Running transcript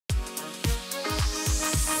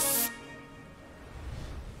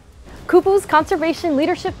Kupu's Conservation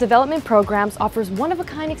Leadership Development Programs offers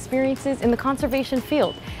one-of-a-kind experiences in the conservation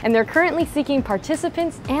field, and they're currently seeking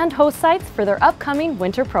participants and host sites for their upcoming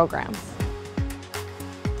winter programs.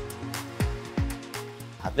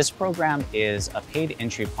 This program is a paid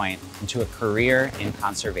entry point into a career in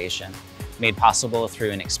conservation, made possible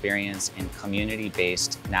through an experience in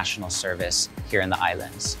community-based national service here in the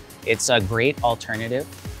islands. It's a great alternative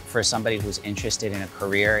for somebody who's interested in a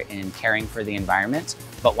career in caring for the environment,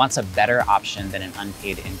 but wants a better option than an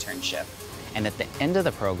unpaid internship. And at the end of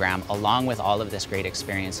the program, along with all of this great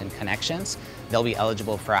experience and connections, they'll be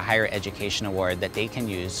eligible for a higher education award that they can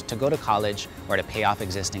use to go to college or to pay off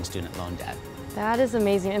existing student loan debt. That is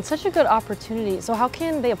amazing and such a good opportunity. So how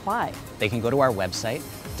can they apply? They can go to our website,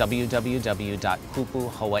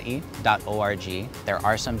 www.kupuhawaii.org. There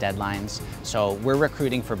are some deadlines, so we're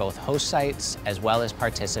recruiting for both host sites as well as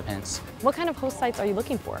participants. What kind of host sites are you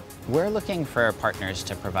looking for? We're looking for partners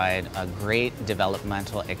to provide a great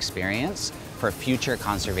developmental experience for future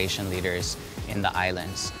conservation leaders in the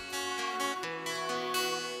islands.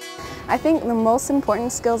 I think the most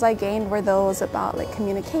important skills I gained were those about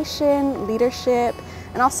communication, leadership,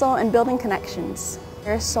 and also in building connections.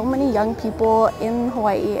 There are so many young people in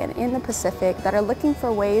Hawaii and in the Pacific that are looking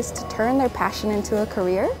for ways to turn their passion into a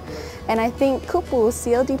career. And I think Kupu,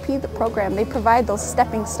 CLDP, the program, they provide those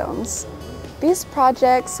stepping stones. These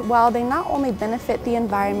projects, while they not only benefit the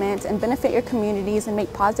environment and benefit your communities and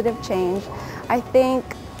make positive change, I think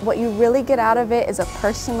what you really get out of it is a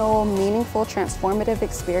personal, meaningful, transformative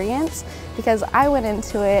experience, because I went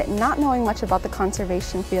into it not knowing much about the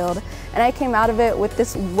conservation field, and I came out of it with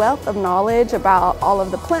this wealth of knowledge about all of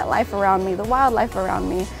the plant life around me, the wildlife around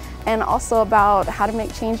me, and also about how to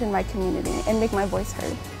make change in my community and make my voice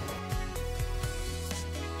heard.